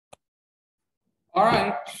All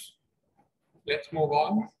right, let's move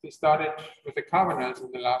on. We started with the carbonyls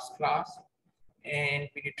in the last class, and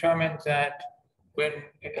we determined that when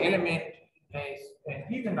an element has an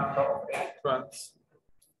even number of electrons,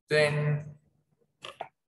 then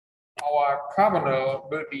our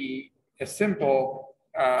carbonyl will be a simple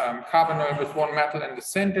carbonyl with one metal in the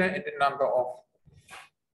center and the number of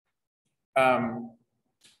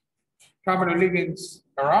carbonyl ligands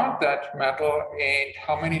around that metal, and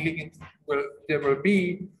how many ligands there will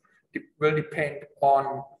be will depend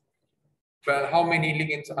on, well, how many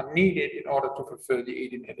ligands are needed in order to fulfill the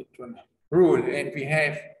 18 electron rule. And we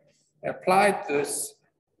have applied this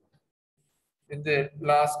in the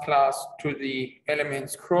last class to the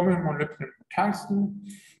elements chromium, molybdenum, and tungsten,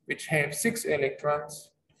 which have 6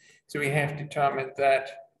 electrons. So we have determined that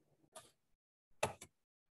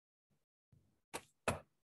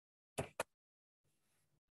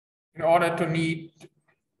in order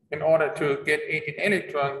to get 18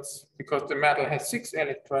 electrons, because the metal has 6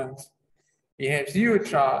 electrons, we have 0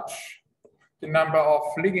 charge. The number of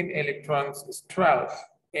ligand electrons is 12,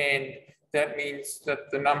 and that means that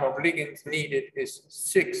the number of ligands needed is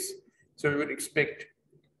 6. So we would expect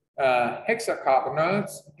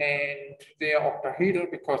hexacarbonyls, and they are octahedral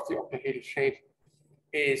because the octahedral shape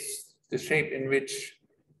is the shape in which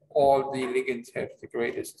all the ligands have the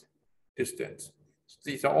greatest distance. So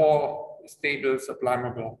these are all stable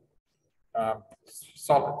sublimable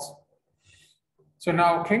solids. So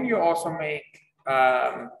now, can you also make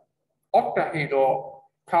octahedral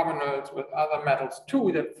carbonyls with other metals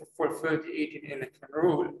too that fulfill the 18 electron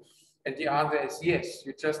rule? And the answer is yes.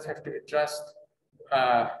 You just have to adjust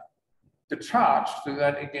the charge so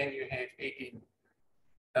that again you have 18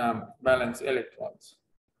 valence electrons.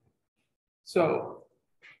 So,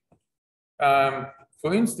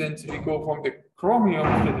 for instance, if we go from the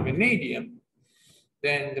chromium to the vanadium,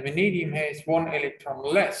 then the vanadium has 1 electron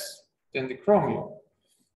less than the chromium.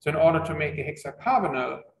 So in order to make a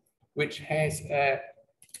hexacarbonyl, which has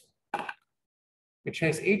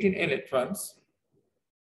 18 electrons,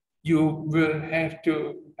 you will have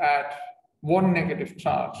to add 1 negative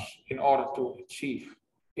charge in order to achieve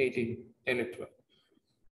 18 electrons.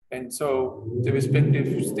 And so the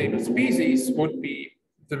respective stable species would be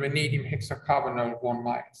the vanadium hexacarbonyl 1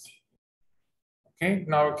 minus. Okay,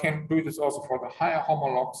 now we can do this also for the higher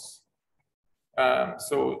homologs.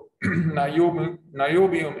 So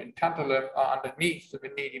niobium and tantalum are underneath the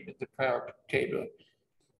vanadium in the periodic table.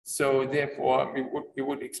 So therefore, we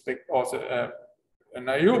would expect also a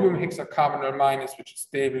niobium hexacarbonyl minus, which is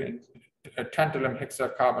stable, and a tantalum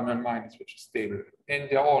hexacarbonyl minus, which is stable. And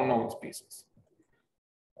they're all known species.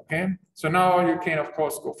 Okay, so now you can, of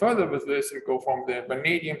course, go further with this and go from the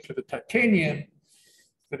vanadium to the titanium.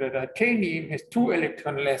 So the titanium has 2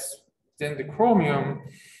 electrons less than the chromium.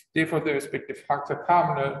 Therefore, the respective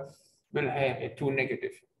hexacarbonyl will have a 2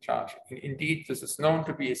 negative charge. And indeed, this is known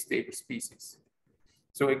to be a stable species.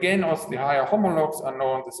 So again, also the higher homologs are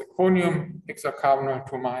known as the zirconium hexacarbonyl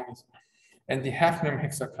 2 minus and the hafnium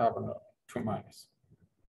hexacarbonyl 2 minus.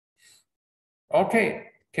 Okay,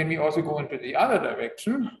 can we also go into the other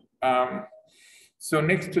direction? So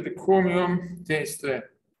next to the chromium, there's the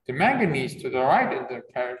manganese to the right in the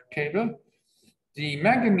periodic table. The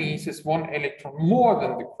manganese is 1 electron more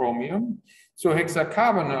than the chromium. So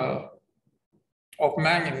hexacarbonyl of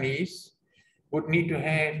manganese would need to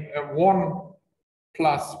have a 1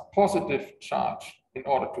 plus positive charge in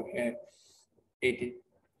order to have 18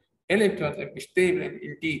 electrons and be stable, and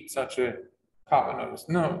indeed such a carbonyl is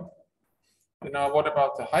known. And now what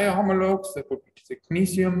about the higher homologs? That would be the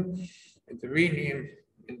technetium and the rhenium.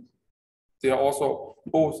 And they are also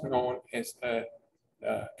both known as a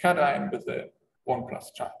cation with a 1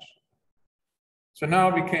 plus charge. So now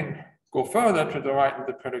we can go further to the right in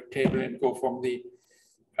the periodic table and go from the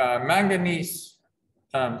manganese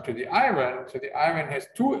to the iron. So the iron has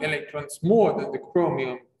 2 electrons more than the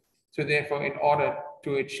chromium. So therefore, in order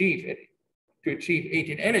to achieve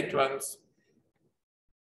 18 electrons,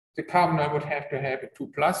 the carbonyl would have to have a 2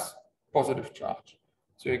 plus positive charge.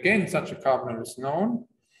 So again, such a carbonyl is known,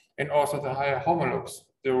 and also the higher homologs,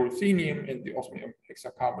 the ruthenium and the osmium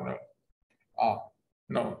hexacarbonyl, are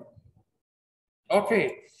known.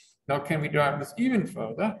 Okay, now can we drive this even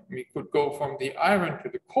further? We could go from the iron to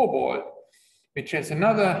the cobalt, which has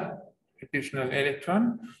another additional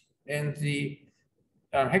electron, and the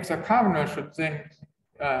hexacarbonyl should then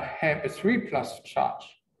have a 3 plus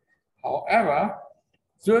charge. However,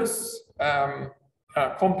 this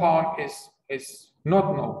compound is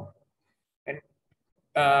not known.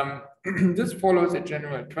 And this follows a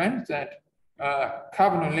general trend that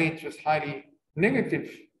carbonylates with highly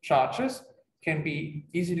negative charges can be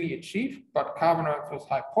easily achieved, but carbonyls with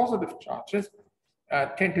high positive charges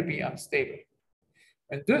tend to be unstable.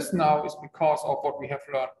 And this now is because of what we have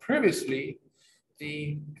learned previously,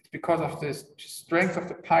 because of the strength of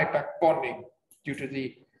the pi back bonding due to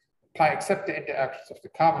the pi acceptor interactions of the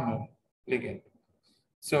carbonyl ligand.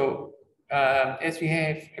 So as we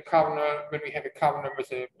have a carbonyl, when we have a carbonyl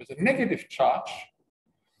with a negative charge,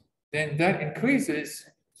 then that increases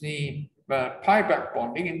the pi back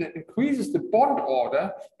bonding, and that increases the bond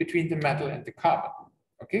order between the metal and the carbon.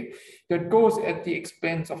 Okay, that goes at the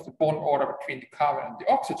expense of the bond order between the carbon and the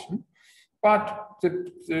oxygen, but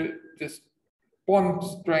this bond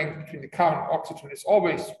strength between the carbon and oxygen is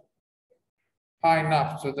always high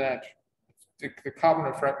enough so that the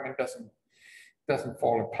carbonyl fragment doesn't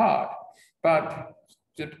fall apart. But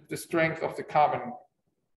the strength of the carbon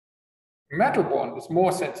metal bond is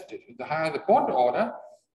more sensitive. The higher the bond order,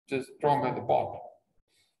 the stronger the bond.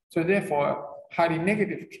 So therefore, highly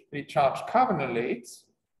negatively charged carbonylates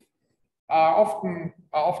are often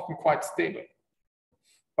quite stable.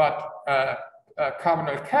 But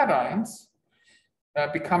carbonyl cations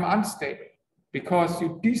become unstable because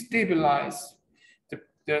you destabilize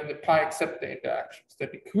the pi acceptor interactions.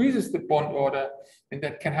 That increases the bond order, and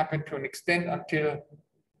that can happen to an extent until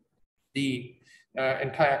the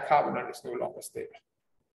entire carbonyl is no longer stable.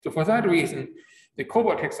 So for that reason, the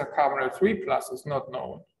cobalt hexacarbonyl 3+ is not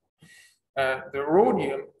known. The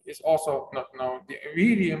rhodium is also not known. The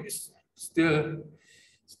iridium is still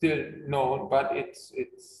known, but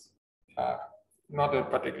it's not a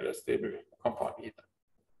particularly stable compound either.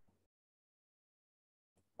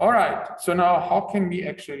 All right, so now how can we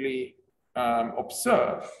actually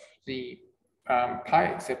observe the pi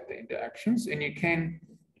acceptor interactions? And you can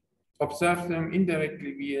observe them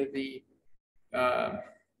indirectly via the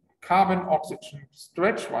carbon-oxygen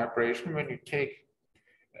stretch vibration when you take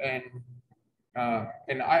an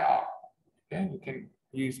IR. Okay? You can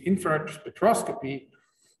use infrared spectroscopy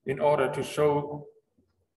in order to show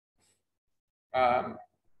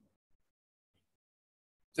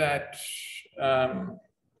that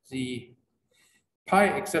the pi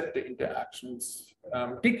acceptor interactions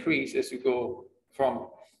decrease as you go from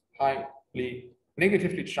highly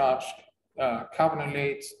negatively charged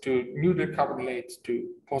carbonylates to neutral carbonylates to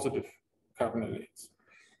positive carbonylates.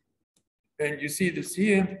 And you see this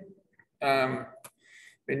here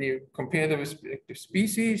when you compare the respective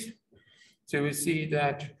species. So we see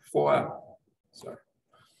that for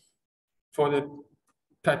the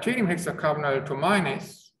titanium hexacarbonyl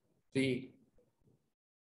 2-, the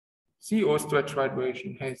CO stretch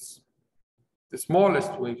vibration has the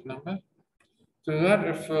smallest wave number. So that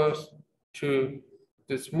refers to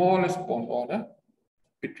the smallest bond order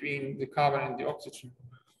between the carbon and the oxygen,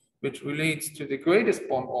 which relates to the greatest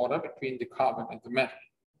bond order between the carbon and the metal.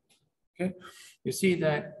 Okay, you see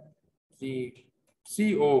that the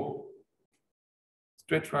CO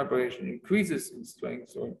stretch vibration increases in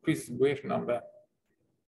strength or increases in wave number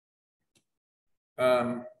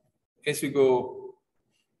as you go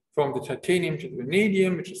from the titanium to the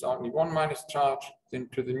vanadium, which is only 1- charge, then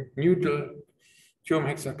to the neutral chrome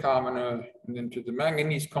hexacarbonyl, and then to the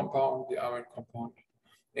manganese compound, the iron compound,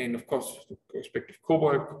 and of course the respective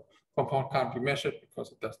cobalt compound can't be measured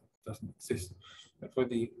because it doesn't exist. But for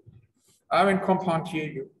the iron compound here,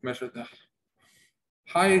 you measure the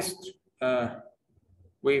highest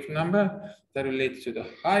wave number that relates to the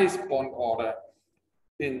highest bond order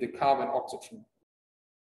in the carbon-oxygen,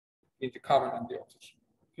 in the carbon and the oxygen.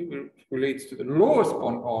 It relates to the lowest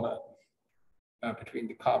bond order between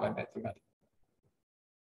the carbon and the metal.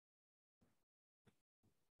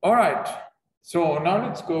 All right, so now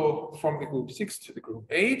let's go from the group 6 to the group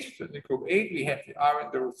 8. So in the group 8, we have the iron,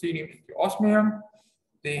 the ruthenium, and the osmium.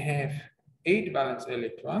 They have 8 valence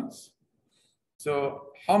electrons. So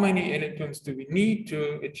how many electrons do we need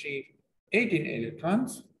to achieve 18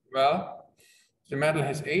 electrons? Well, the metal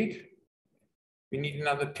has 8. We need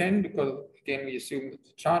another 10 because, again, we assume that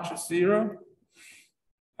the charge is 0.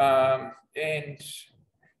 And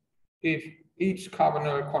if each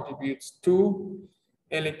carbonyl contributes 2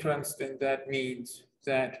 electrons, then that means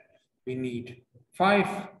that we need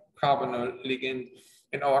 5 carbonyl ligands,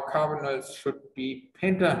 and our carbonyls should be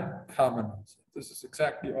pentacarbonyls. This is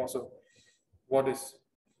exactly also what is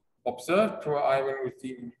observed for iron,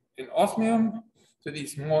 ruthenium, and osmium. So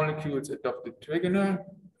these molecules adopt the trigonal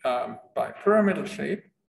by pyramidal shape,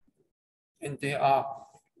 and they are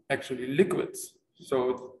actually liquids.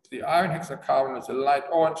 So the iron hexacarbonyl is a light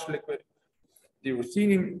orange liquid. The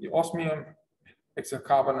ruthenium, the osmium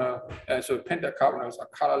hexacarbonyl, so pentacarbonyls are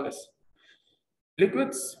colorless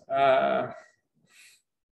liquids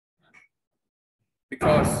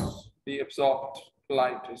because the absorbed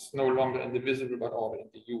light is no longer in the visible, but all in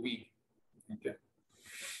the UV. Okay.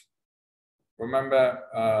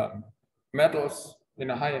 Remember, metals in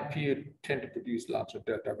a higher period tend to produce larger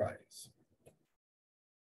delta values.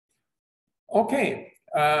 Okay,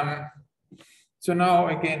 so now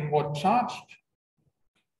again, what charged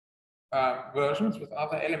versions with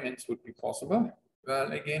other elements would be possible?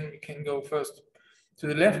 Well, again, we can go first to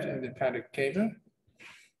the left in the periodic table.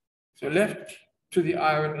 So left to the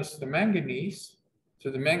iron is the manganese. So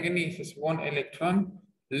the manganese is 1 electron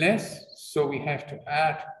less, so we have to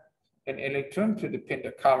add an electron to the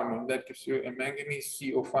pentacarbonyl. That gives you a manganese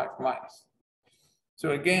CO5 minus.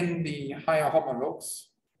 So again, the higher homologues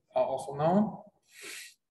are also known.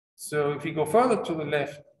 So if we go further to the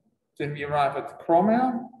left, then we arrive at the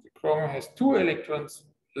chromium. The chromium has 2 electrons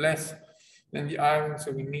less than the iron,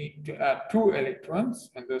 so we need to add 2 electrons,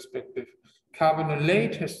 and the respective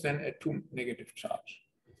carbonylate has then a 2 negative charge.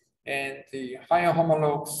 And the higher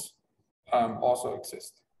homologues also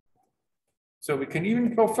exist. So we can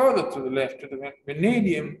even go further to the left to the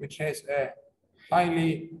vanadium, which has a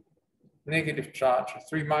highly negative charge, a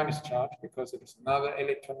 3 minus charge, because it is another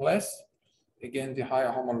electron less. Again, the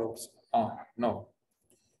higher homologues are known.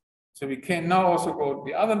 So we can now also go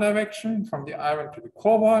the other direction from the iron to the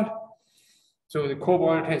cobalt. So the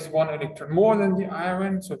cobalt has 1 electron more than the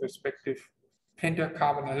iron, so the respective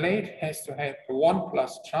pentacarbonylate has to have a 1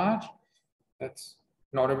 plus charge. That's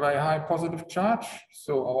not a very high positive charge,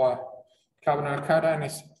 so our carbonyl cation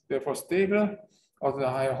is therefore stable, or the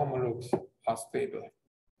higher homologues are stable.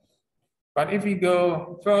 But if we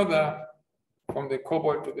go further from the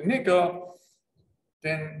cobalt to the nickel,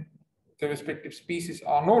 then the respective species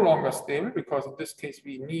are no longer stable, because in this case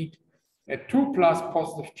we need a 2 plus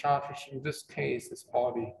positive charge, which in this case is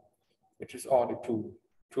already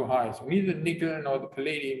too high. So neither the nickel nor the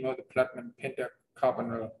palladium nor the platinum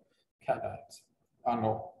pentacarbonyl cations are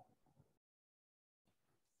known.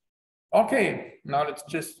 Okay, now let's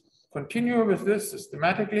just continue with this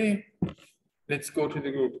systematically. Let's go to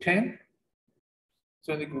the group 10.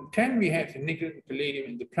 So in the group 10, we have the nickel, the palladium,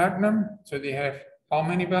 and the platinum. So they have how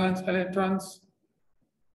many valence electrons?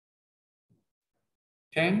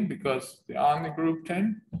 10, because they are in the group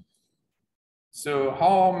 10. So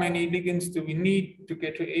how many ligands do we need to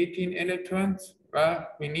get to 18 electrons? Well,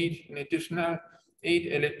 we need an additional 8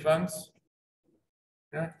 electrons.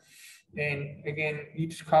 Yeah. And again,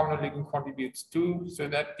 each carbonyl ligand contributes 2, so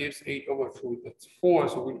that gives 8 over 2. That's 4,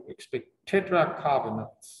 so we expect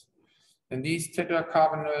tetracarbonyls. And these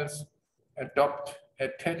tetracarbonyls adopt a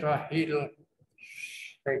tetrahedral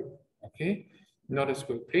shape, okay? Not a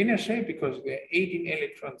square planar shape, because they're 18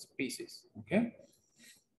 electron species, okay?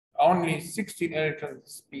 Only 16 electron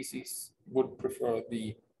species would prefer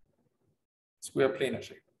the square planar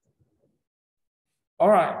shape. All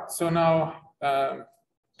right, so now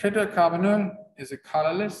tetracarbonyl is a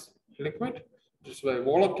colorless liquid, which is very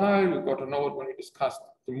volatile. We've got to know it when we discussed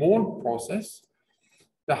the Mohn process.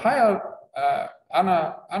 The higher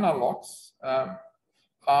analogs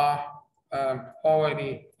are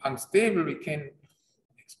already unstable. We can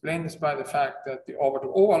explain this by the fact that the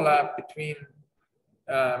orbital overlap between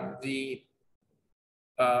the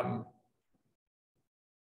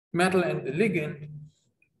metal and the ligand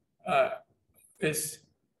is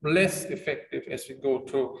less effective as we go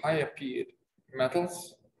to higher period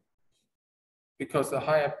metals, because the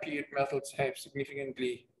higher period metals have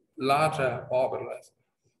significantly larger orbitals.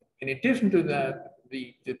 In addition to that,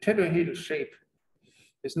 the tetrahedral shape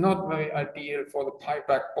is not very ideal for the pi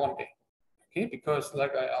back bonding, okay? Because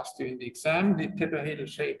like I asked you in the exam, the tetrahedral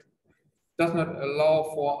shape does not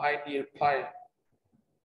allow for ideal pi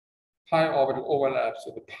orbital overlap.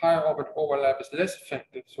 So the pi orbital overlap is less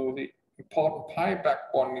effective. So the important pi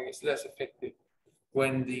back bonding is less effective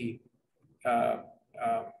when the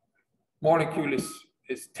molecule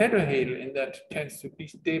is tetrahedral, and that tends to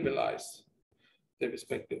destabilize the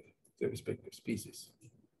respective species.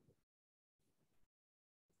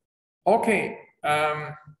 Okay,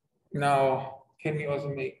 now can we also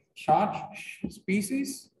make charged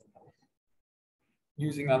species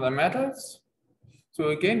using other metals? So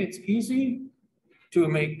again, it's easy to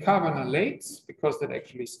make carbonylates, because that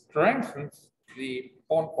actually strengthens the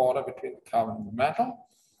bond border between the carbon and the metal.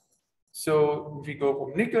 So if we go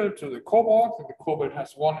from nickel to the cobalt, and the cobalt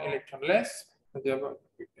has 1 electron less, and therefore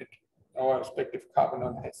our respective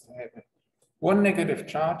carbonyl has to have 1 negative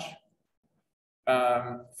charge.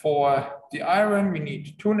 For the iron, we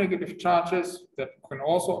need 2 negative charges. That can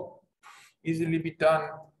also easily be done.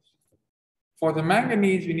 For the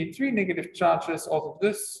manganese, we need 3 negative charges. Also,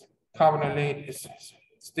 this carbonylate is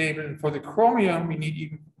stable. For the chromium, we need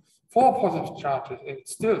even 4 positive charges and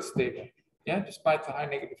it's still stable, yeah, despite the high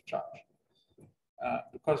negative charge.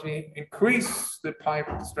 Because we increase the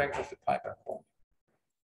strength of the pi backbone.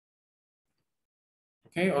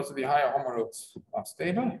 Okay, also the higher homologues are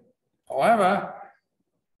stable. However,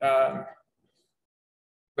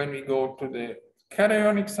 when we go to the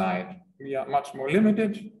cationic side, we are much more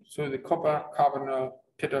limited. So the copper carbonyl,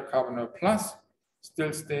 tetracarbonyl plus,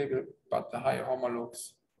 still stable, but the higher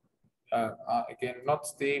homologues are again not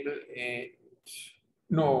stable, and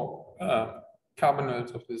no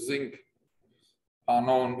carbonyls of the zinc are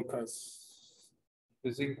known because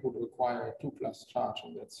the zinc would require a 2+ charge,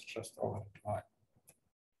 and that's just already fine.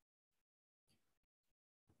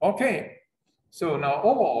 Okay, so now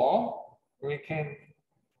overall, we can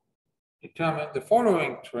determine the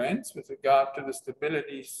following trends with regard to the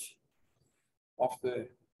stabilities of the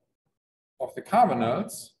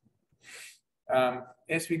carbonyls.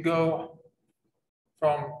 As we go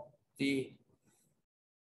from the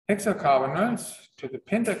hexacarbonyls to the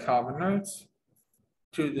pentacarbonyls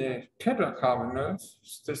to the tetracarbonyls,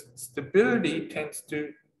 the stability tends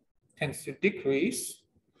to decrease,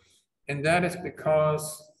 and that is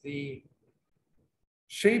because the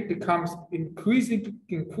shape becomes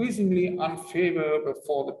increasingly unfavorable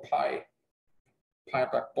for the pi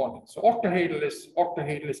back bonding. So octahedral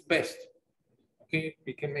is best. Okay,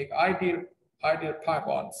 we can make ideal pi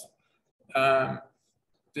bonds. The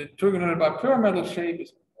trigonal bipyramidal shape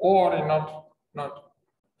is already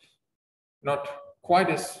not quite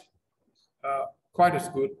as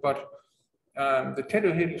good, but the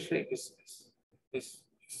tetrahedral shape is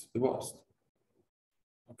the worst.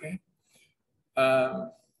 Okay,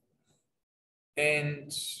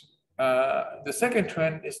 the second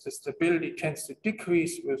trend is the stability tends to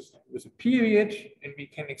decrease with a period, and we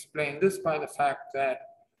can explain this by the fact that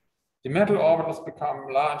the metal orbitals become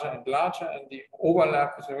larger and larger, and the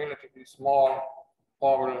overlap with the relatively small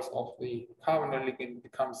orbitals of the carbonyl ligand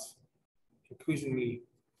becomes increasingly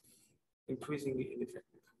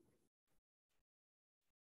ineffective.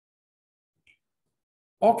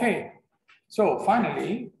 Okay, so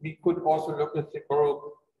finally, we could also look at the group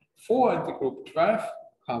 4 and the group 12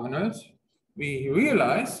 carbonyls. We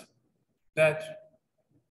realize that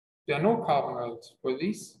there are no carbonyls for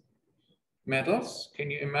these metals.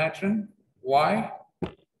 Can you imagine why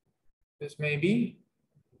this may be?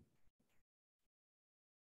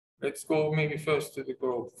 Let's go maybe first to the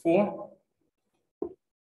group 4.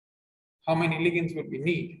 How many ligands would we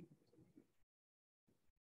need?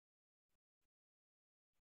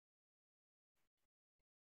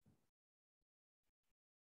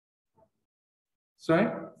 Sorry?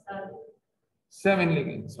 7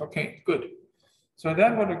 ligands. Okay, good. So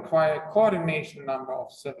that would require a coordination number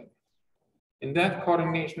of 7. And that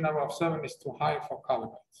coordination number of 7 is too high for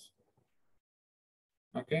carbonyls.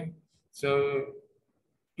 Okay, so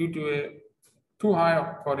due to a too high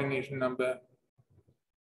of coordination number,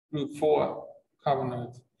 group 4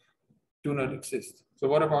 carbonyls do not exist. So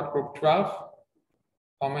what about group 12?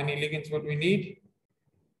 How many ligands would we need?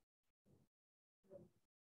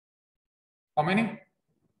 How many?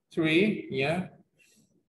 3, yeah,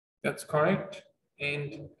 that's correct.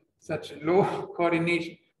 And such a low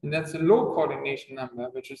coordination, and that's a low coordination number,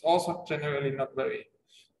 which is also generally not very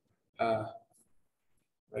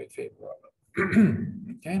favorable.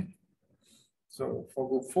 Okay, so for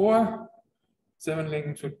group 4, 7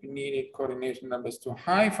 ligands would be needed, coordination numbers too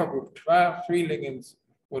high. For group 12, 3 ligands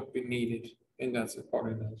would be needed, and that's a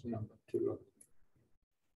coordination number too low.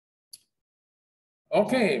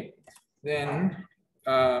 Okay, then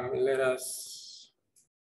let us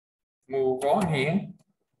move on here.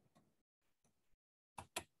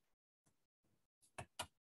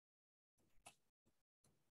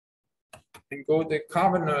 And go the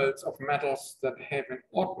carbonyls of metals that have an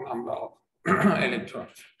odd number of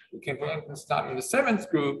electrons. We can, for instance, start in the 7th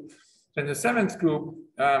group. In the 7th group,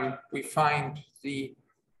 we find the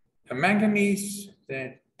manganese,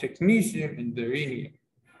 the technetium, and the rhenium.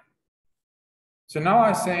 So now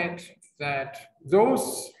I said that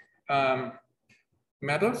those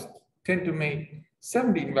metals tend to make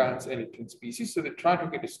 17 valence electron species. So they try to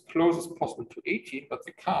get as close as possible to 18, but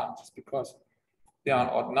they can't just because they are an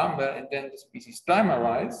odd number, and then the species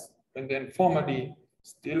dimerize, and then formally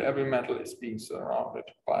still every metal is being surrounded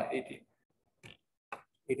by 18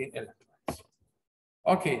 electrons.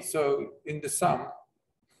 Okay, so in the sum,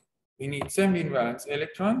 we need 17 valence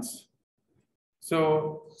electrons.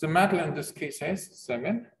 So the metal in this case has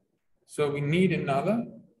 7. So we need another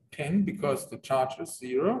 10 because the charge is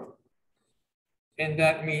 0. And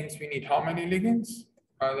that means we need how many ligands?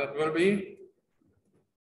 That will be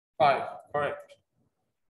 5, correct.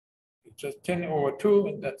 just 10 over 2,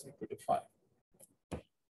 and that's equal to 5.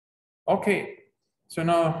 Okay, so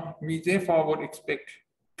now we therefore would expect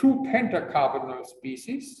 2 pentacarbonyl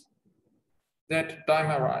species that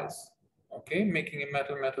dimerize, okay, making a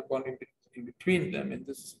metal-metal bond in between them. And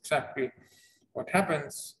this is exactly what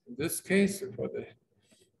happens in this case. So for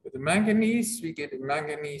the manganese, we get a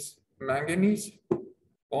manganese-manganese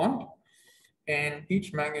bond, and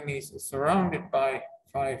each manganese is surrounded by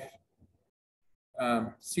 5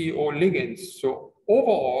 CO ligands. So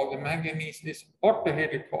overall, the manganese is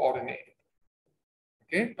octahedral coordinated,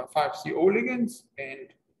 okay, by 5 CO ligands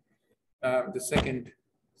and the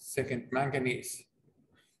second manganese.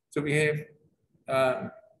 So we have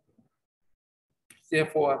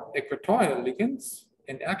therefore equatorial ligands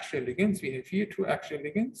and axial ligands. We have here 2 axial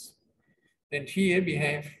ligands, and here we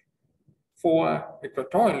have 4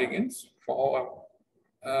 equatorial ligands for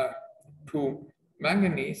our 2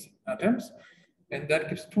 manganese atoms, and that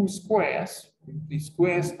gives 2 squares. These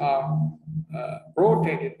squares are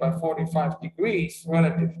rotated by 45 degrees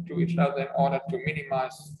relative to each other in order to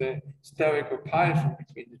minimize the steric repulsion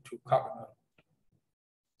between the 2 carbonyl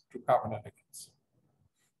ligands.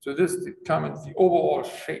 So this determines the overall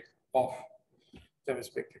shape of the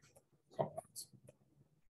respective compounds.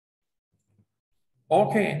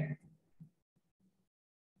 Okay.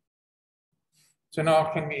 So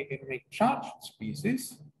now can we make charged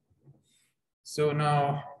species? So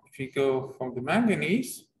now if we go from the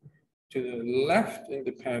manganese to the left in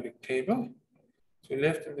the periodic table,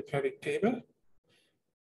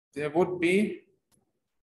 there would be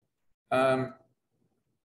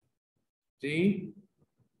the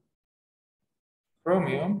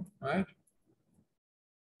chromium, right?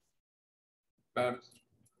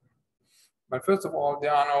 But first of all,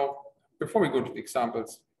 there are no, before we go to the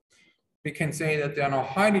examples, we can say that there are no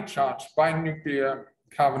highly charged binuclear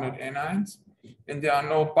carbonate anions, and there are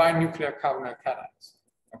no binuclear carbonyl cations.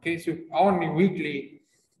 Okay, so only weakly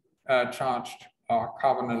charged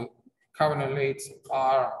carbonylates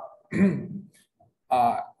are,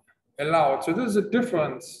 are allowed. So this is a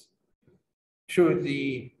difference to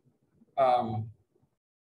the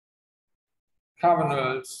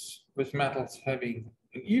carbonyls with metals having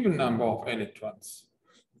an even number of electrons,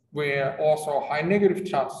 where also high negative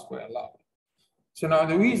charges were allowed. So now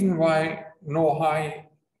the reason why no high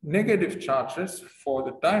negative charges for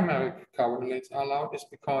the dimeric carbonylates are allowed is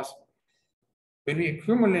because when we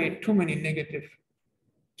accumulate too many negative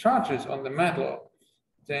charges on the metal,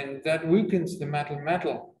 then that weakens the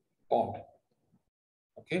metal-metal bond.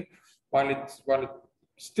 Okay, while it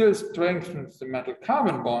still strengthens the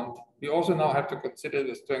metal-carbon bond, we also now have to consider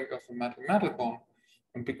the strength of the metal-metal bond,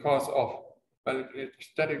 and because of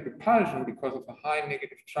static repulsion, because of a high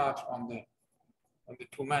negative charge on the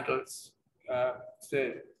 2 metals,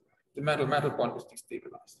 the metal-metal bond is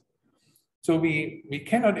destabilized. So we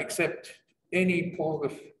cannot accept any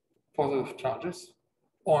positive charges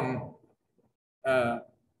on the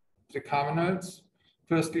carbonyls.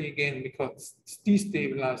 Firstly, again, because it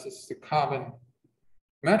destabilizes the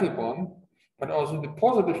carbon-metal bond, but also the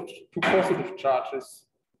two positive charges.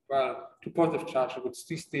 Well, 2 positive charges would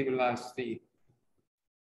destabilize the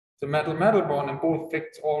metal-metal bond, and both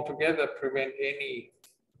effects altogether prevent any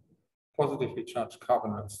positively charged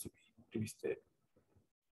carbonyls to be stable.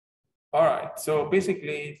 All right, so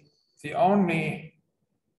basically the only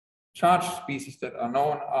charged species that are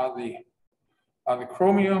known are the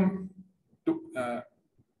chromium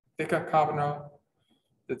decacarbonyl,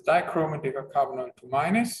 the dichromium decacarbonyl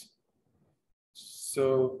 2-.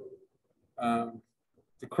 So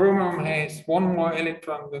the chromium has 1 more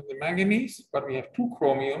electron than the manganese, but we have 2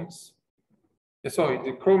 chromiums. Sorry,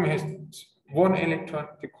 the chromium has 1 electron.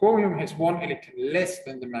 The chromium has 1 electron less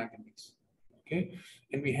than the manganese. Okay,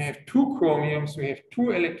 and we have 2 chromiums. We have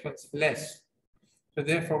 2 electrons less. So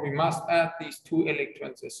therefore, we must add these 2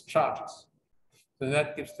 electrons as charges. So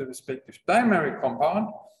that gives the respective dimeric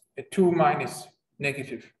compound a 2 minus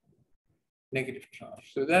negative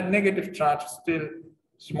charge. So that negative charge is still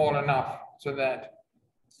small enough so that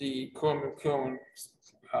the chromium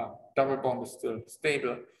double bond is still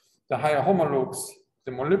stable. The higher homologues,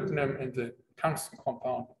 the molybdenum and the tungsten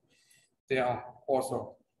compound, they are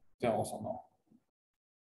also known.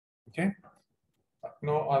 Okay, but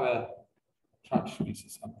no other charged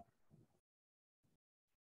species are known.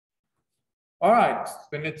 All right,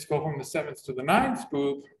 then let's go from the 7th to the 9th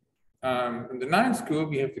group. In the 9th group,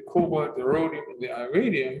 we have the cobalt, the rhodium, and the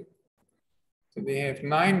iridium. So they have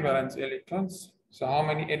 9 valence electrons. So how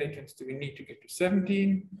many electrons do we need to get to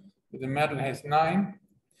 17? The metal has 9.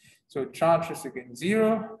 So charge is again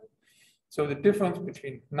 0. So the difference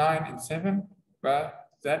between 9 and 7, well,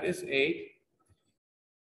 that is 8.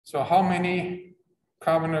 So how many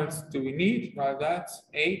carbonyls do we need? Well, that's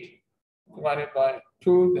 8 divided by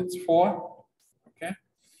 2, that's 4. Okay,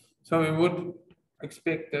 so we would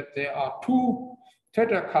expect that there are 2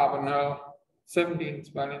 tetracarbonyl 17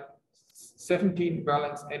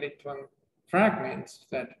 valence electron fragments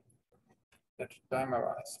that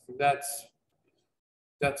dimerize. That's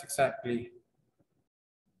exactly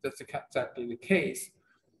the case.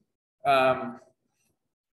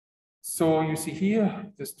 So you see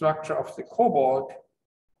here the structure of the cobalt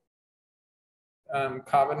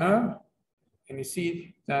carbonyl, and you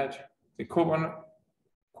see that the cobalt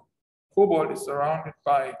is surrounded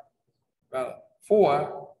by, well,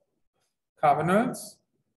 4 carbonyls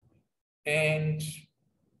and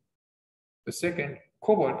the second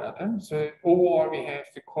cobalt atom. So overall we have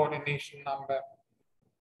the coordination number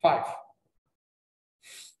 5.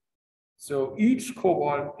 So each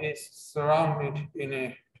cobalt is surrounded in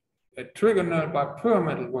a trigonal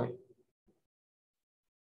bipyramidal way.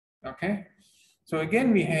 Okay, so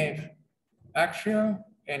again we have axial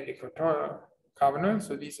and equatorial carbonyls.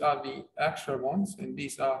 So these are the axial ones, and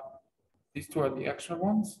these 2 are the axial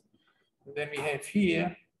ones. And then we have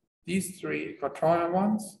here these 3 equatorial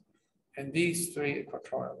ones and these 3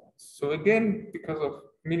 equatorial ones. So again, because of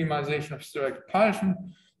minimization of steric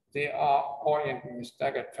repulsion, they are oriented in a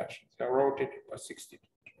staggered fashion. They are rotated by 60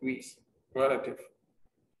 degrees relative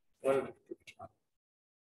to each other.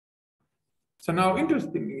 So now,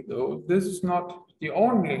 interestingly though, this is not the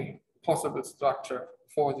only possible structure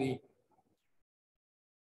for the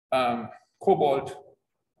cobalt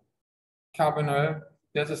carbonyl.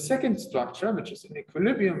 There's a second structure which is in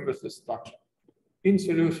equilibrium with this structure in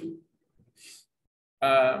solution.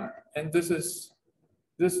 And this is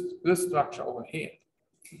this structure over here.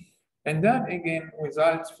 And that again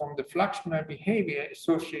results from the fluxional behavior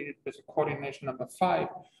associated with the coordination number 5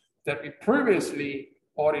 that we previously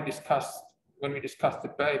already discussed when we discussed the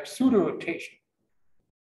Barry pseudo-rotation.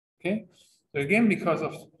 Okay, so again, because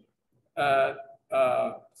of the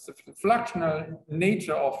fluxional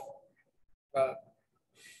nature of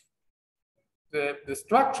the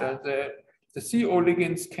structure, the CO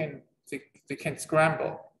ligands can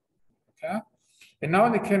scramble. Okay, and now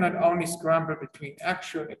they cannot only scramble between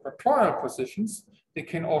axial and equatorial positions, they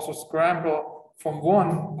can also scramble from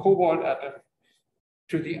one cobalt atom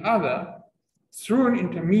to the other through an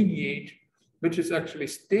intermediate which is actually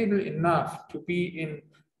stable enough to be in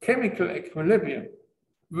chemical equilibrium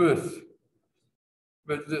with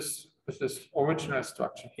this original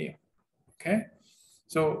structure here. Okay,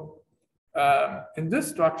 so in this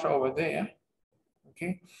structure over there,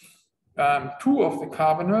 okay, 2 of the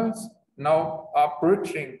carbonyls now are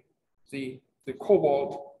bridging the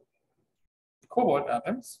cobalt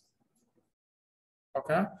atoms.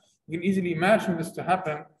 Okay, you can easily imagine this to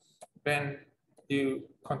happen when you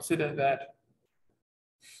consider that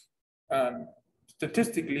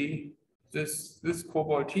statistically this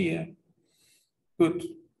cobalt here could,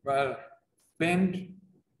 well, bend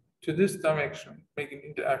to this direction, make an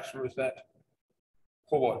interaction with that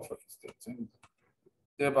cobalt, for instance, and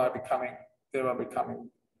thereby becoming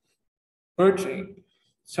bridging.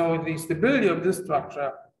 So the stability of this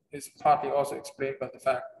structure is partly also explained by the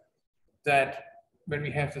fact that when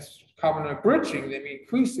we have this carbonyl bridging, then we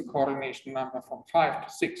increase the coordination number from 5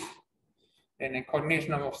 to 6. And a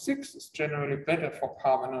coordination number of 6 is generally better for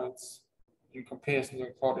carbonyls in comparison to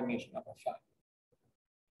a coordination number 5.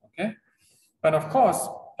 Okay, but of course,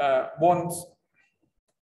 once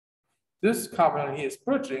this carbonyl here is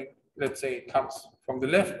bridging, let's say it comes from the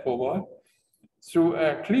left cobalt, through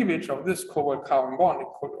a cleavage of this cobalt carbon bond, it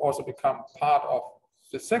could also become part of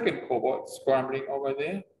the second cobalt scrambling over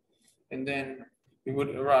there, and then we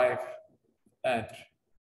would arrive at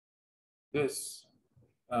this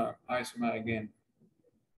isomer again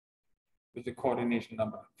with the coordination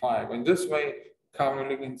number 5. And this way, carbonyl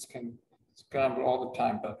ligands can scramble all the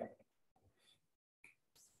time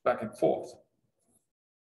back and forth.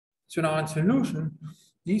 So now in solution,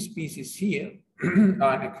 these species here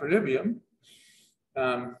are in equilibrium.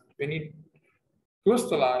 When you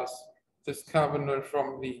crystallize this carbonyl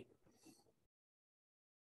from the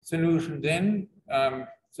solution, then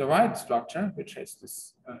the right structure, which has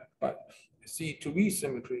this C2V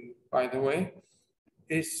symmetry, by the way,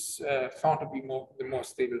 is found to be the more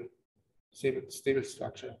stable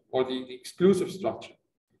structure, or the exclusive structure.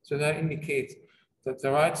 So that indicates that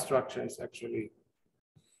the right structure is actually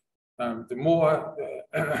the more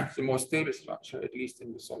stable structure, at least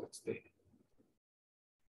in the solid state.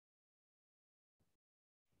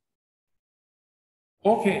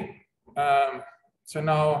 Okay, so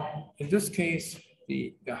now in this case,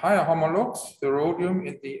 the higher homologs, the rhodium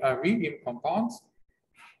and the iridium compounds,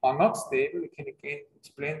 are not stable, we can again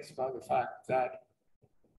explain this by the fact that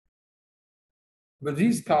with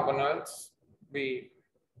these carbonyls, we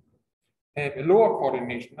have a lower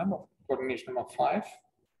coordination number 5,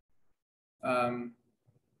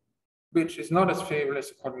 which is not as favorable as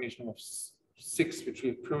the coordination of 6, which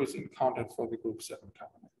we previously encountered for the group 7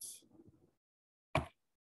 carbonyls.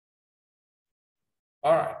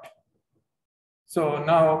 All right. So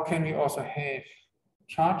now, can we also have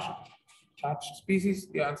charged species?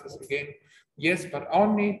 The answer is again yes, but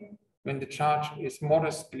only when the charge is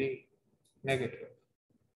modestly negative.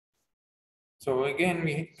 So again,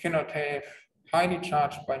 we cannot have highly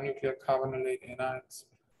charged binuclear carbonylate anions.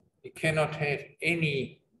 We cannot have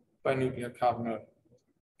any binuclear carbonyl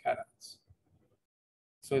cations.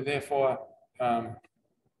 So therefore,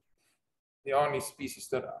 the only species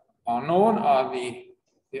that are known are the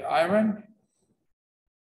iron,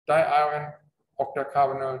 diiron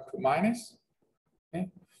octacarbonyl to minus. Okay,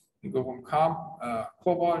 we go from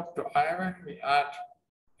cobalt to iron. We add,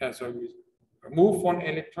 so we remove 1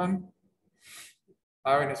 electron.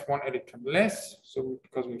 Iron is 1 electron less. So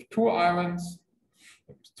because we have 2 irons,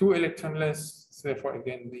 2 electron less. So therefore,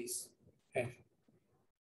 again, these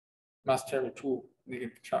must have a 2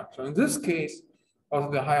 negative charge. So in this case, also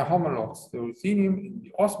the higher homologs, the ruthenium and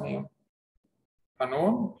the osmium, are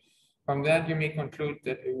known. From that, you may conclude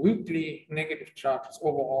that a weakly negative charge is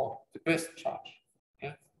overall the best charge.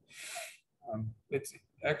 Yeah? It's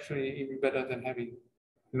actually even better than having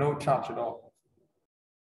no charge at all.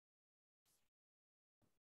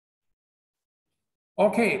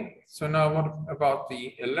 Okay, so now what about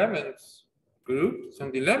the 11th group? So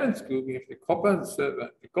in the 11th group, we have the copper, the silver,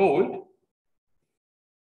 the gold.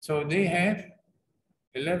 So they have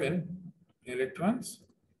 11 electrons.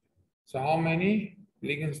 So how many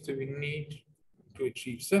ligands do we need to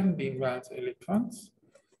achieve 17 valence electrons?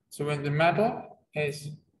 So when the metal has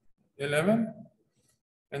 11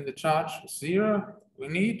 and the charge is 0, we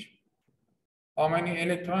need how many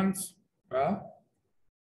electrons? Well,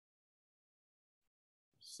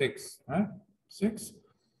 6, right? 6.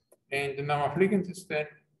 And the number of ligands is then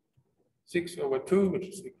 6 over 2, which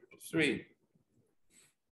is equal to 3.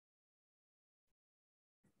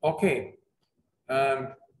 Okay.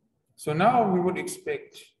 So now we would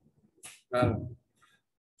expect, well,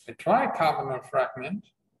 a tricarbonyl fragment,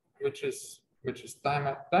 which is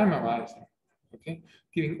dimerizing, okay,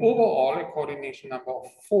 giving overall a coordination number of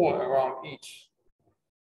 4 around each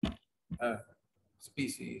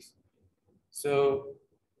species. So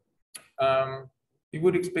we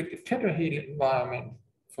would expect a tetrahedral environment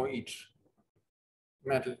for each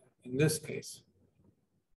metal in this case.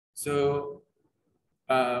 So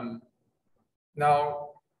now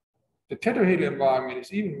the tetrahedral environment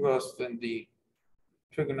is even worse than the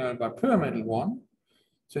trigonal bipyramidal one.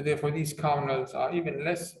 So therefore, these carbonyls are even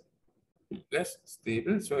less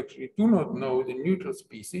stable. So actually, we do not know the neutral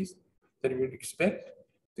species that we would expect.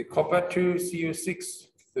 The copper to CO6,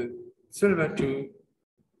 the silver to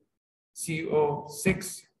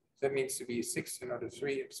CO6, that means to be a 6 and not a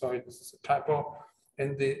 3. I'm sorry, this is a typo.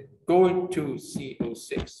 And the gold to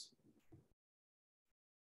CO6.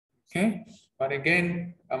 Okay, but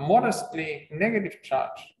again, a modestly negative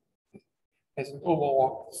charge has an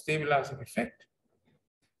overall stabilizing effect.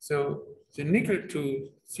 So the nickel to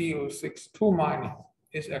CO6 2 minus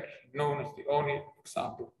is actually known as the only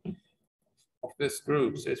example of this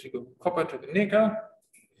group. So as we go copper to the nickel,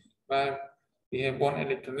 well, we have 1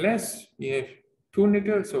 electron less, we have 2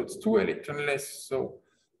 nickel, so it's 2 electron less. So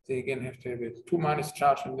they again have to have a 2 minus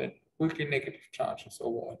charge, and then weakly negative charge is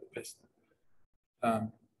overall the best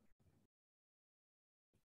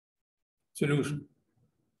solution.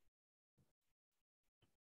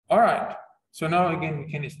 All right, so now again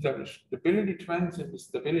we can establish stability trends, and the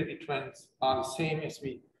stability trends are the same as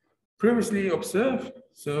we previously observed.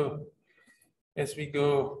 So as we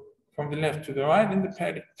go from the left to the right in the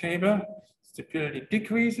periodic table, stability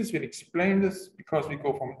decreases. We'll explain this because we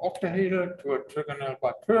go from octahedral to a trigonal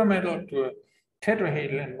bipyramidal to a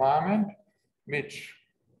tetrahedral environment, which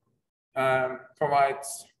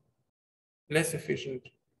provides less efficient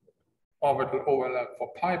orbital overlap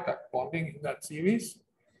for pi back bonding in that series.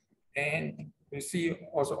 And we see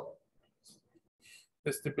also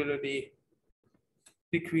the stability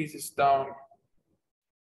decreases down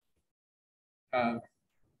a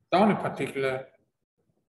particular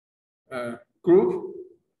group.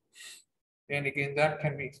 And again, that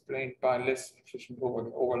can be explained by less efficient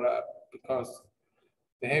overlap, because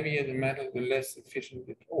the heavier the metal, the less efficient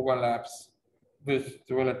it overlaps with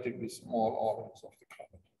the relatively small orbitals of the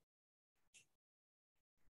carbon.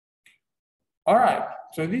 All right,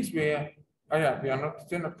 so these were Oh yeah, we are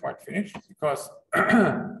still not quite finished, because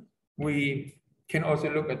we can also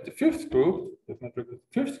look at the fifth group. Let's not look at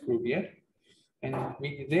the fifth group yet. And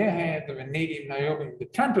we there have the vanadium, niobium, the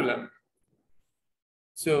tantalum.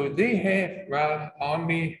 So they have, well,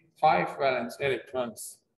 only 5 valence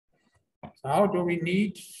electrons. So how do we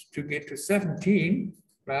need to get to 17?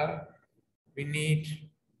 Well, we need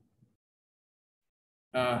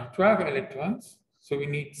 12 electrons, so we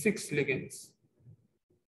need 6 ligands.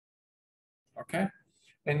 Okay,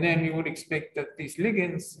 and then you would expect that these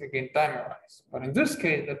ligands again dimerize. But in this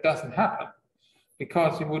case, that doesn't happen,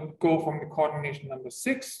 because you would go from the coordination number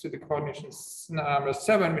 6 to the coordination number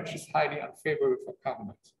 7, which is highly unfavorable for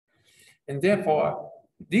carbonyls. And therefore,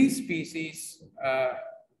 these species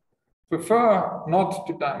prefer not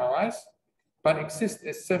to dimerize, but exist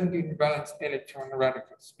as 17 valence electron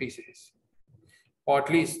radical species. Or at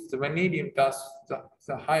least the vanadium does.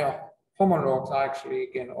 The higher homologs are actually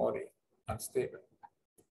again already unstable.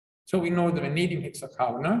 So we know the vanadium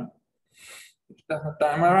hexacarbonyl, which does not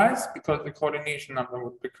dimerize because the coordination number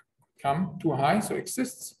would become too high, so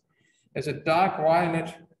exists as a dark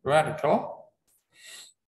violet radical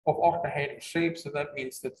of octahedral shape. So that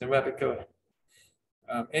means that the radical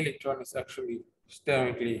electron is actually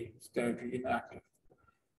sterically inactive.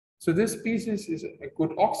 So this species is a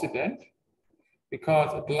good oxidant,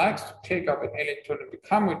 because it likes to take up an electron and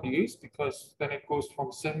become reduced, because then it goes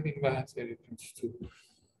from 17 valence electrons to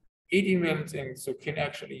 18 valence electrons, so can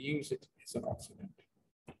actually use it as an oxidant.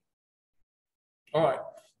 All right,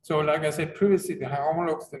 so like I said previously, the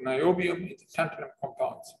homologs, the niobium and the tantalum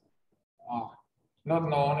compounds are not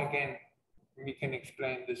known. Again, we can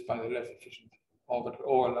explain this by the less efficient orbital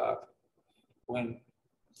overlap when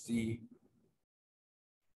the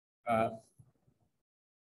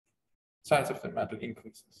size of the metal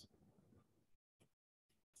increases.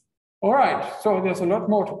 All right, so there's a lot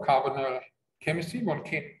more to carbonyl chemistry. One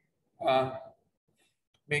can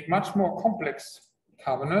make much more complex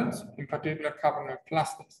carbonyls, in particular carbonyl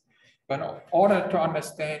clusters. But in order to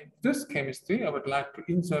understand this chemistry, I would like to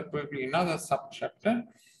insert briefly another subchapter,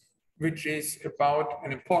 which is about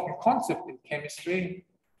an important concept in chemistry,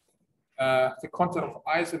 the concept of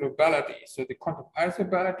isolobality. So the concept of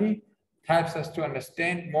isolobality helps us to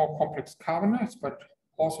understand more complex carbonyls, but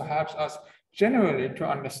also helps us generally to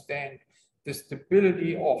understand the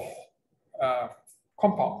stability of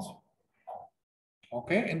compounds.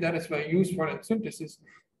 Okay, and that is very useful in synthesis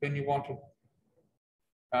when you want to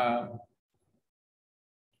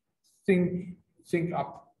think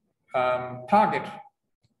up target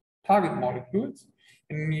molecules,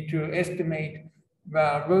 and you need to estimate,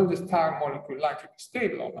 well, will this target molecule likely be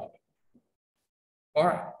stable or not? All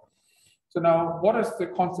right. So now, what is the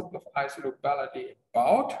concept of isolobality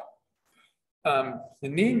about? The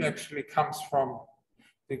name actually comes from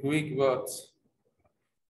the Greek words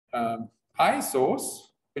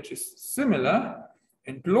isos, which is similar,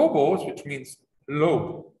 and lobos, which means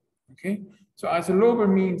lobe. Okay, so isolobal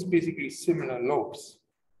means basically similar lobes.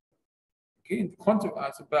 Okay, and the concept of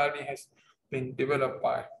isolobality has been developed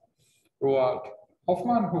by Roald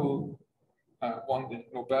Hoffmann, who won the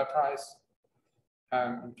Nobel Prize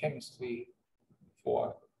in chemistry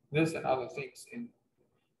for this and other things in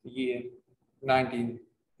the year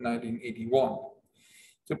 1981.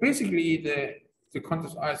 So basically, the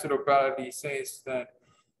concept of isolobality says that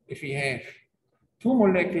if we have two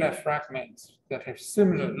molecular fragments that have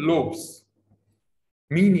similar lobes,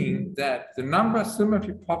 meaning that the number,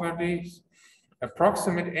 symmetry properties,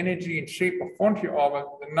 approximate energy and shape of frontier orbit,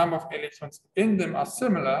 the number of electrons in them are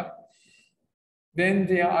similar, then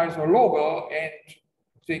they are isolable and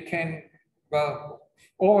they can, well,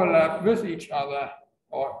 overlap with each other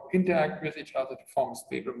or interact with each other to form a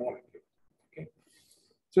stable molecule. Okay?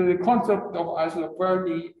 So the concept of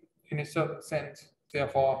isolability, in a certain sense,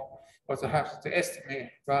 therefore, also has to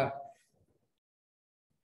estimate, well,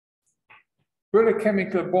 will a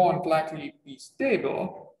chemical bond likely be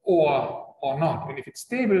stable or not? And if it's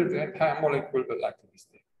stable, the entire molecule will likely be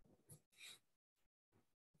stable.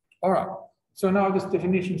 All right. So now this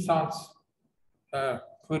definition sounds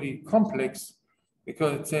pretty complex,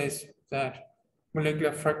 because it says that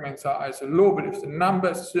molecular fragments are isolable if the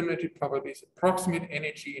number, symmetry properties, approximate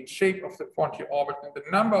energy and shape of the frontier orbit, and the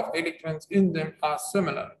number of electrons in them are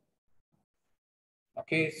similar.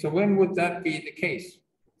 Okay, so when would that be the case?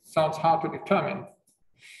 Sounds hard to determine,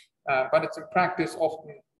 but it's in practice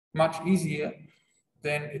often much easier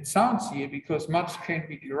than it sounds here, because much can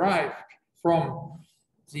be derived from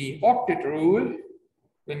the octet rule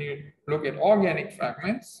when you look at organic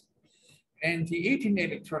fragments, and the 18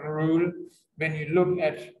 electron rule when you look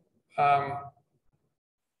at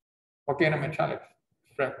organometallic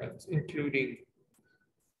fragments, including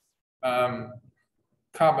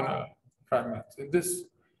carbonyl fragments. And this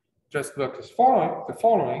just works as the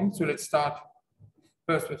following. So let's start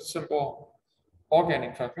first with simple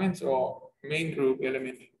organic fragments or main group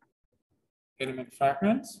element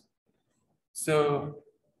fragments. So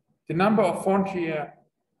the number of frontier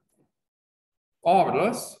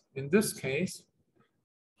orbitals in this case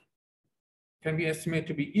can be estimated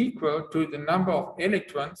to be equal to the number of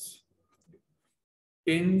electrons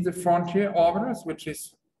in the frontier orbitals, which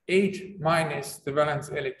is 8 minus the valence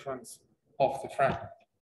electrons of the fragment.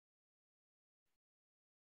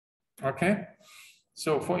 Okay,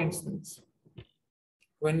 so for instance,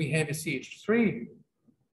 when we have a CH3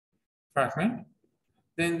 fragment,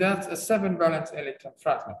 then that's a 7 valence electron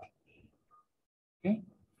fragment. Okay,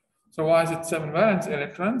 so why is it 7 valence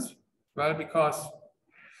electrons? Well, because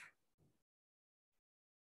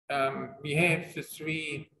we have the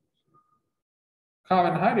 3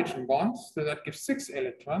 carbon-hydrogen bonds, so that gives 6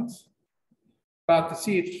 electrons. But the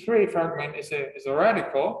CH3 fragment is a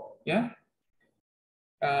radical, yeah.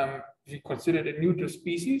 We consider it a neutral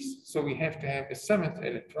species, so we have to have a 7th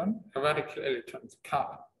electron, a radical electron,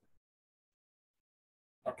 carbon.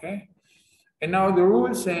 Okay, and now the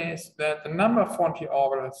rule says that the number of frontier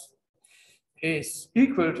orbitals is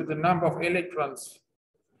equal to the number of electrons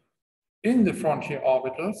in the frontier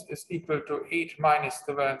orbitals is equal to 8 minus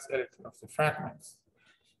the valence electron of the fragments.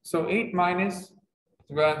 So 8 minus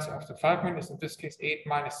the valence of the fragment is in this case 8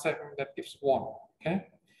 minus 7, that gives 1. Okay,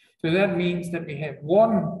 so that means that we have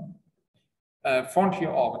 1 frontier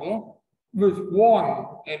orbital with 1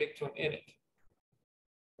 electron in it.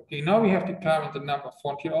 Okay, now we have determined the number of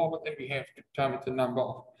frontier orbitals, and we have determined the number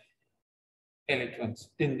of electrons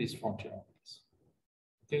in these frontier orbitals.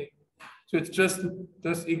 Okay, so it's just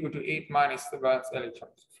equal to 8 minus the valence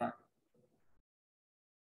electrons.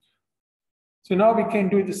 So now we can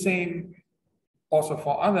do the same also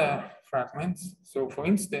for other fragments. So for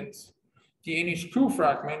instance, the NH2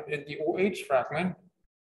 fragment and the OH fragment,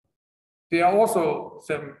 they are also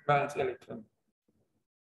 7 valence electron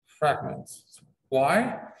fragments.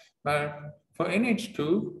 Why? Well, for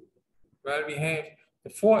NH2, well, we have the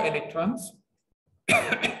 4 electrons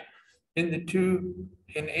in the 2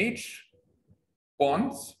 NH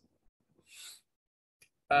bonds.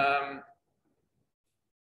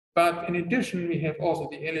 But in addition, we have also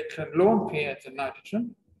the electron lone pair at the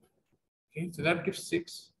nitrogen. Okay, so that gives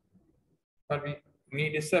 6. But we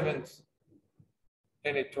need a 7th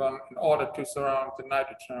electron in order to surround the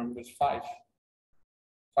nitrogen with 5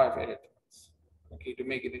 electrons. Okay, to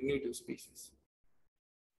make it a neutral species.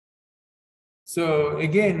 So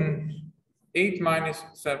again, 8 minus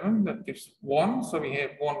 7, that gives 1. So we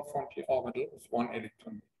have 1 frontier orbital with 1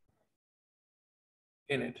 electron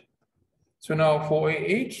in it. So now for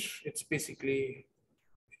AH, it's basically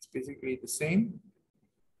the same.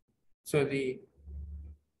 So the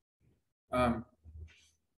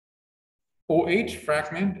OH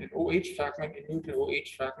fragment, a neutral OH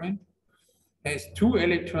fragment, has 2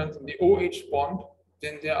 electrons in the OH bond.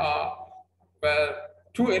 Then there are, well,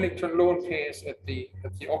 2 electron lone pairs at the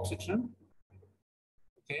oxygen.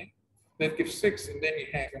 Okay, that gives 6, and then you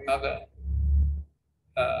have another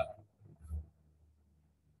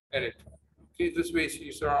electron. Okay, this way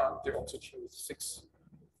you surround the oxygen with 6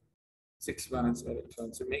 valence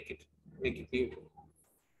electrons to make it neutral.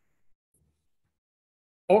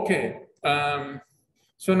 Okay,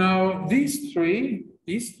 so now these three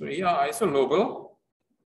are isolable,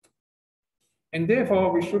 and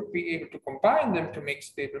therefore we should be able to combine them to make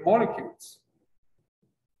stable molecules.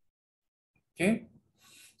 Okay,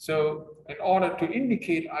 so in order to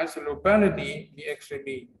indicate isolobality, we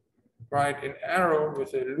actually write an arrow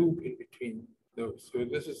with a loop in between those. So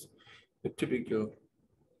this is the typical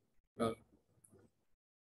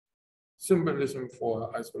symbolism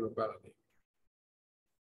for isolobality.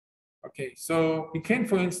 Okay, so we can,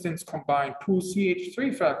 for instance, combine 2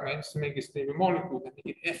 CH3 fragments to make a stable molecule and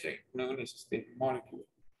make it FA, known as a stable molecule.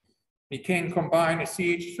 We can combine a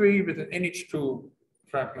CH3 with an NH2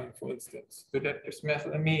 fragment, for instance. So that gives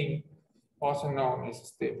methylamine, also known as a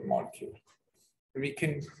stable molecule. And we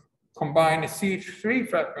can combine a CH3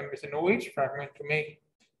 fragment with an OH fragment to make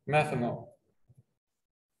methanol.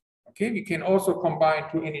 Okay, we can also combine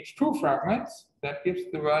 2 NH2 fragments. That gives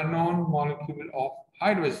the well-known molecule of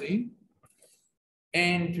hydrazine.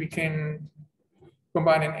 And we can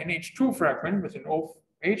combine an NH2 fragment with an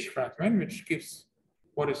OH fragment, which gives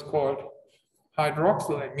what is called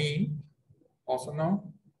hydroxylamine, also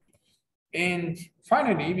known. And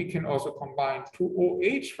finally, we can also combine 2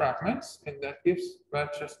 OH fragments, and that gives, well,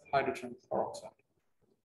 just hydrogen peroxide.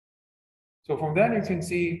 So from that, you can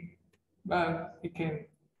see, well, you can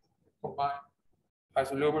combine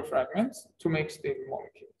isolable fragments to make stable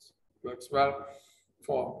molecules. Works well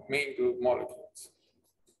for main group molecules.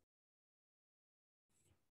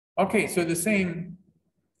 Okay, so the same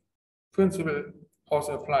principle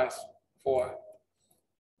also applies for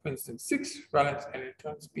instance, 6 valence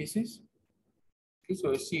electron species. Okay, so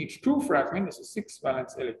a CH2 fragment is a 6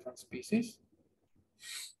 valence electron species.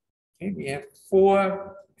 Okay, we have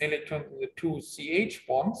 4 electrons in the 2 CH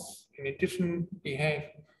bonds. In addition, we have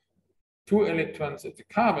 2 electrons at the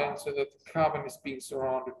carbon, so that the carbon is being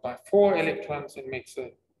surrounded by 4 electrons and makes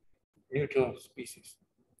a neutral species.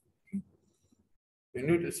 Okay. The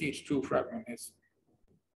neutral CH2 fragment has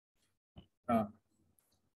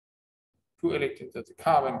 2 electrons at the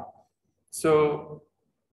carbon. So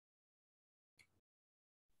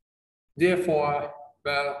therefore,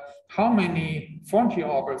 well, how many Frontier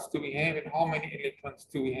orbitals do we have and how many electrons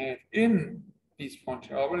do we have in these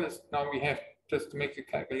Frontier orbitals? Now we have just to make the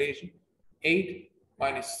calculation 8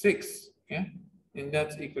 minus 6, yeah, and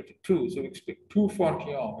that's equal to 2. So we expect 2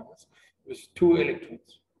 Frontier orbitals with 2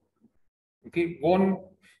 electrons. Okay, one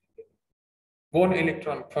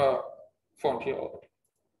electron per Frontier orbital.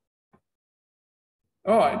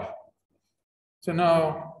 All right. So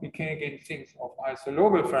now we can again think of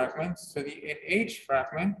isolable fragments. So the NH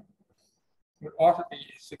fragment would also be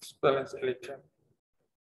a 6 valence electron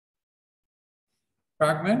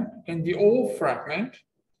fragment, and the O fragment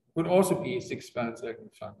would also be a 6 valence electron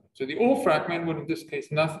fragment. So the O fragment would in this case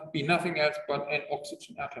be nothing else but an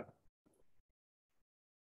oxygen atom.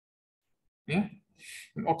 Yeah,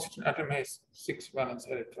 an oxygen atom has 6 valence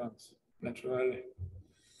electrons naturally.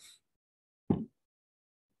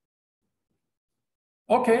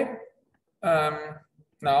 Okay,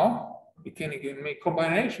 now we can again make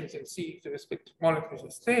combinations and see if the respective molecules are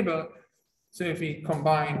stable. So if we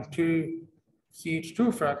combine 2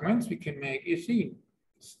 CH2 fragments, we can make ethene,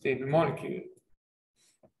 stable molecule.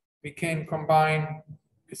 We can combine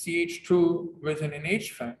a CH2 with an NH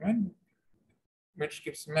fragment, which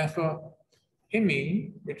gives methyl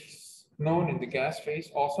imine, which is known in the gas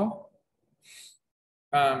phase also.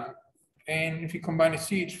 And if you combine a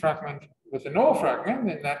CH fragment with an O fragment,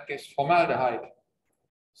 then that gives formaldehyde,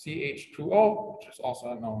 CH2O, which is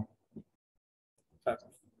also a known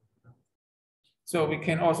fragment. So we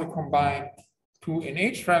can also combine 2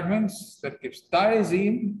 NH fragments, that gives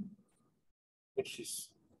diazine, which is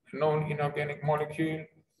a known inorganic molecule.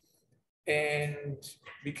 And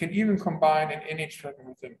we can even combine an NH fragment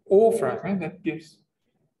with an O fragment that gives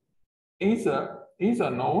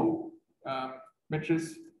ethanol, which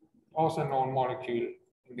is also a known molecule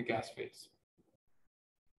in the gas phase.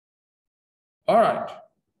 All right.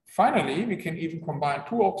 Finally, we can even combine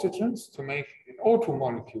 2 oxygens to make an O2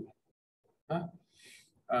 molecule. And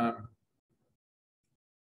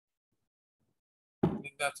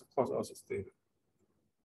that's of course also stable.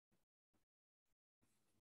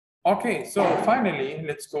 Okay, so finally,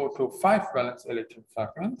 let's go to 5 valence electron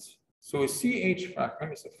fragments. So a CH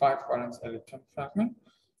fragment is a 5 valence electron fragment.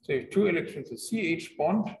 So you have 2 electrons, a CH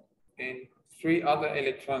bond, and 3 other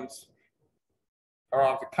electrons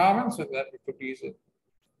around the carbon, so that we produce a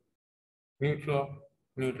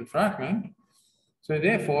neutral fragment. So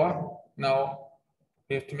therefore, now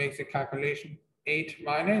we have to make the calculation 8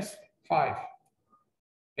 minus 5.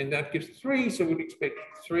 And that gives 3, so we'd expect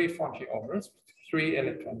 3 Frontier orbitals, 3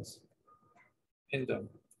 electrons in them.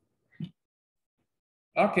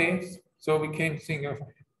 Okay, so we can think of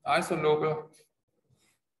isolable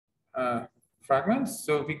fragments.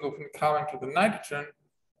 So if we go from the carbon to the nitrogen,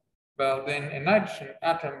 well, then a nitrogen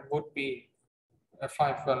atom would be a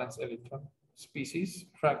 5 valence electron species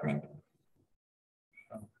fragment.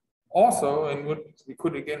 Also, and we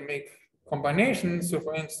could again make combinations. So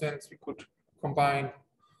for instance, we could combine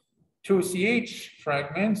 2 CH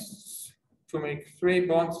fragments to make 3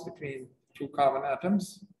 bonds between 2 carbon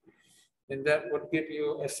atoms. And that would give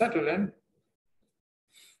you acetylene.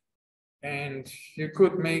 And you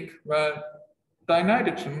could make, well,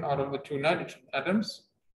 dinitrogen out of the 2 nitrogen atoms.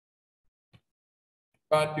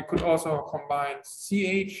 But you could also combine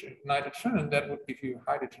CH and nitrogen, and that would give you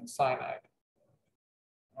hydrogen cyanide.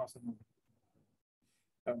 Also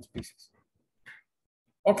known species.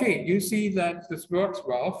 Okay, you see that this works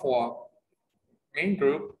well for main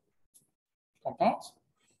group compounds.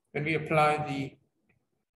 When we apply the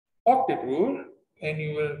octet rule, and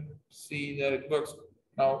you will see that it works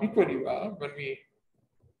now equally well when we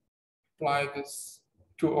apply this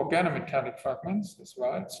to organometallic fragments as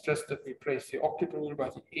well. It's just that we place the octet rule by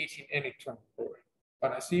the 18 electron rule.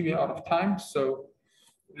 But I see we're out of time, so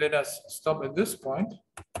let us stop at this point.